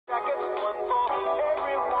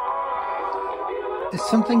There's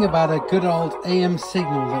something about a good old AM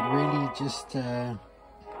signal that really just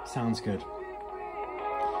sounds good.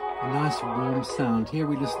 A nice warm sound. Here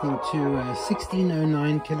we're listening to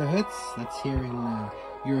 1609 kilohertz. That's here in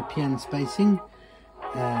European spacing.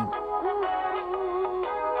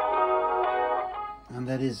 And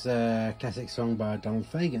that is a classic song by Donald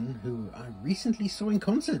Fagen, who I recently saw in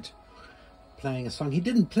concert playing a song. He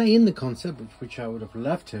didn't play in the concert, which I would have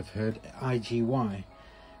loved to have heard, IGY,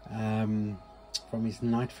 from his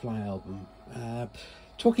Nightfly album.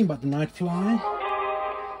 Talking about the Nightfly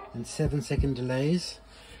and 7-second delays,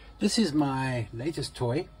 this is my latest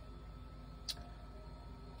toy.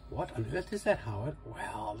 What on earth is that, Howard?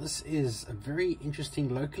 Well, this is a very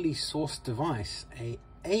interesting locally sourced device, a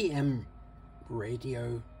AM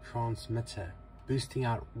radio transmitter boosting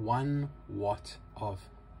out 1 watt of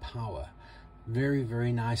power. Very,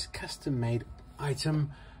 very nice custom made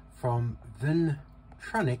item from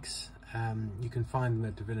Vintronics. You can find them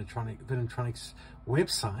at the Vintronics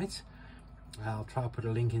website. I'll try to put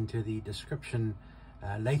a link into the description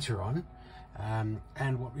later on.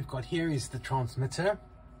 And what we've got here is the transmitter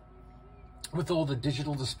with all the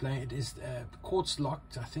digital display. It is quartz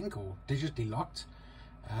locked, I think, or digitally locked,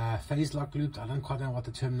 phase lock looped. I don't quite know what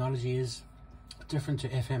the terminology is, different to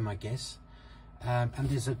FM, I guess. And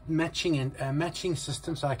there's a matching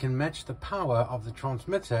system, so I can match the power of the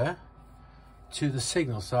transmitter to the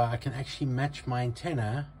signal, so I can actually match my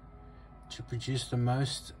antenna to produce the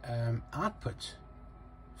most output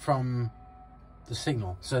from the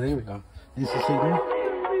signal. So there we go, there's the signal.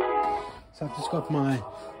 So I've just got my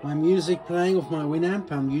music playing off my Winamp.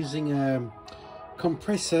 I'm using a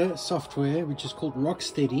compressor software which is called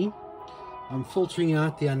Rocksteady. I'm filtering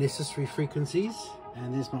out the unnecessary frequencies,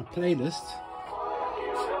 and there's my playlist.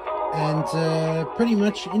 And pretty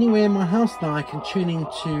much anywhere in my house now I can tune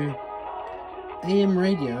into AM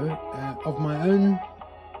radio of my own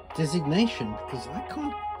designation, because I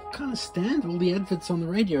can't kind of stand all the adverts on the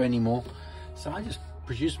radio anymore, so I just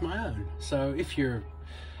produce my own. So if you're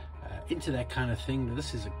into that kind of thing,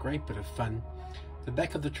 this is a great bit of fun. The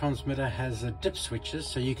back of the transmitter has dip switches,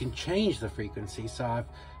 so you can change the frequency. So I've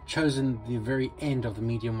chosen the very end of the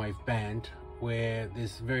medium wave band, where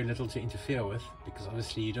there's very little to interfere with, because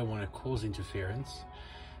obviously you don't want to cause interference.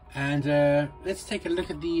 And let's take a look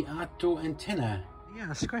at the outdoor antenna. Yeah,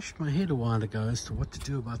 I scratched my head a while ago as to what to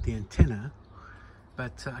do about the antenna,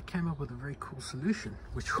 but I came up with a very cool solution,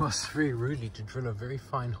 which was very rudely to drill a very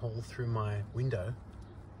fine hole through my window,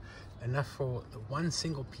 enough for the one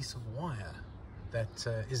single piece of wire that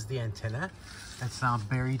is the antenna. That's now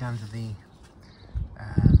buried under the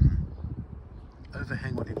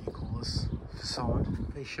overhang, whatever you call this, facade,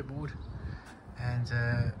 fascia board. And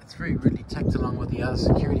it's very rudely tacked along with the other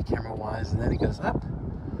security camera wires, and then it goes up.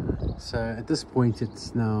 So at this point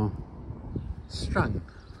it's now strung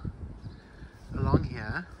along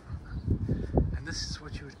here, and this is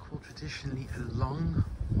what you would call traditionally a long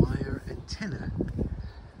wire antenna.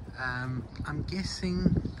 I'm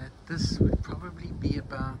guessing that this would probably be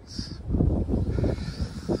about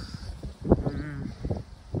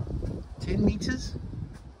 10 meters,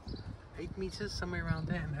 8 meters, somewhere around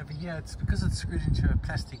there. And over here, it's because it's screwed into a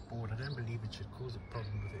plastic board, I don't believe it should cause a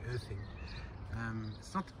problem with the earthing.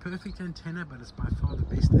 It's not the perfect antenna, but it's by far the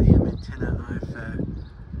best AM antenna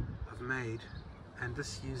I've made. And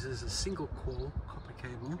this uses a single core copper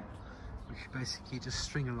cable, which you basically just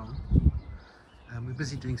string along. We're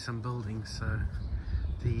busy doing some building, so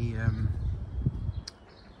the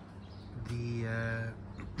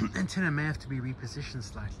antenna may have to be repositioned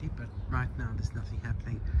slightly, but right now there's nothing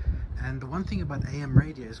happening. And the one thing about AM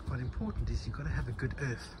radio is quite important, is you've got to have a good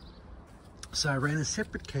earth. So I ran a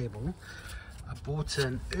separate cable. I bought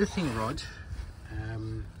an earthing rod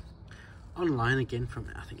online, again from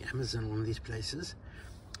I think Amazon, one of these places,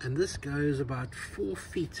 and this goes about 4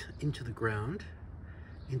 feet into the ground,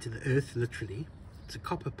 into the earth, literally. It's a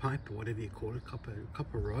copper pipe, or whatever you call it,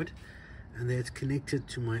 copper rod, and then it's connected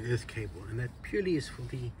to my earth cable, and that purely is for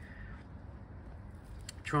the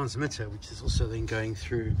transmitter, which is also then going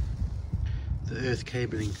through the earth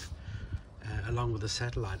cabling along with the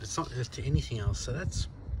satellite. It's not earth to anything else, so that's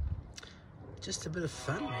just a bit of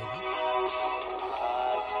fun, maybe.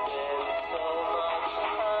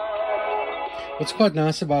 What's quite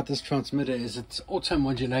nice about this transmitter is it's auto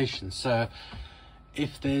modulation, so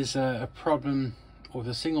if there's a problem, or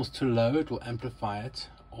the signal's too low, it will amplify it,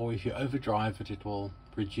 or if you overdrive it, it will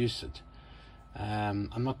reduce it.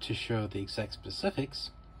 I'm not too sure of the exact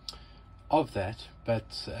specifics of that,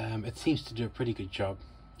 but it seems to do a pretty good job.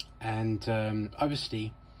 And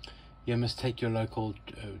obviously you must take your local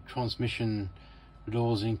transmission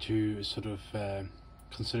laws into sort of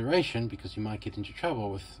consideration, because you might get into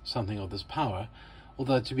trouble with something of this power.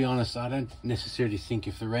 Although, to be honest, I don't necessarily think,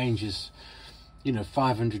 if the range is, you know,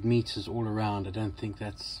 500 meters all around, I don't think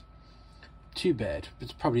that's too bad.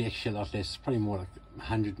 It's probably actually a lot less, probably more like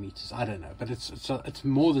 100 meters, I don't know, but it's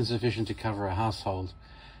more than sufficient to cover a household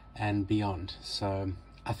and beyond. So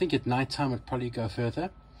I think at nighttime it'd probably go further,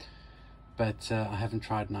 but I haven't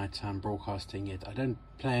tried nighttime broadcasting yet. I don't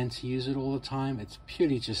plan to use it all the time. It's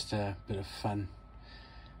purely just a bit of fun,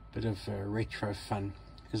 bit of retro fun,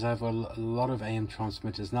 because I have a lot of AM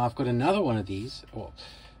transmitters. Now I've got another one of these,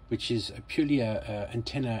 which is purely a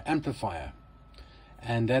antenna amplifier,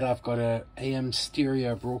 and that I've got a AM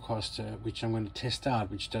stereo broadcaster, which I'm going to test out,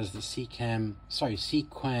 which does the Sequam, is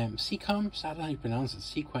that how you pronounce it?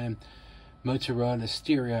 Sequam Motorola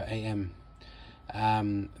stereo AM.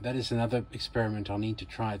 That is another experiment I'll need to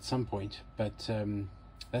try at some point, but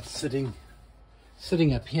that's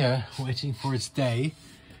sitting up here waiting for its day.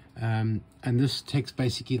 And this takes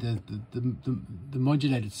basically the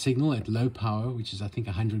modulated signal at low power, which is I think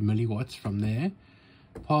 100 milliwatts, from there,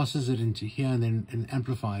 passes it into here, and then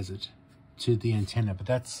amplifies it to the antenna. But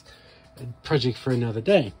that's a project for another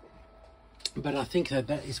day. But I think that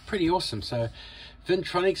is pretty awesome. So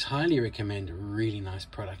Vintronics, highly recommend. Really nice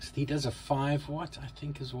products. He does a 5 watt, I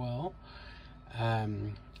think, as well.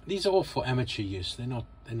 These are all for amateur use. They're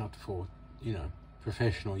not for, you know,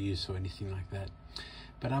 professional use or anything like that.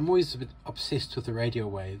 But I'm always a bit obsessed with the radio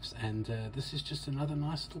waves, and this is just another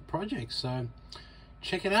nice little project. So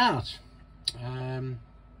check it out.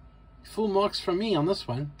 Full marks from me on this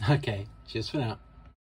one. Okay, cheers for now.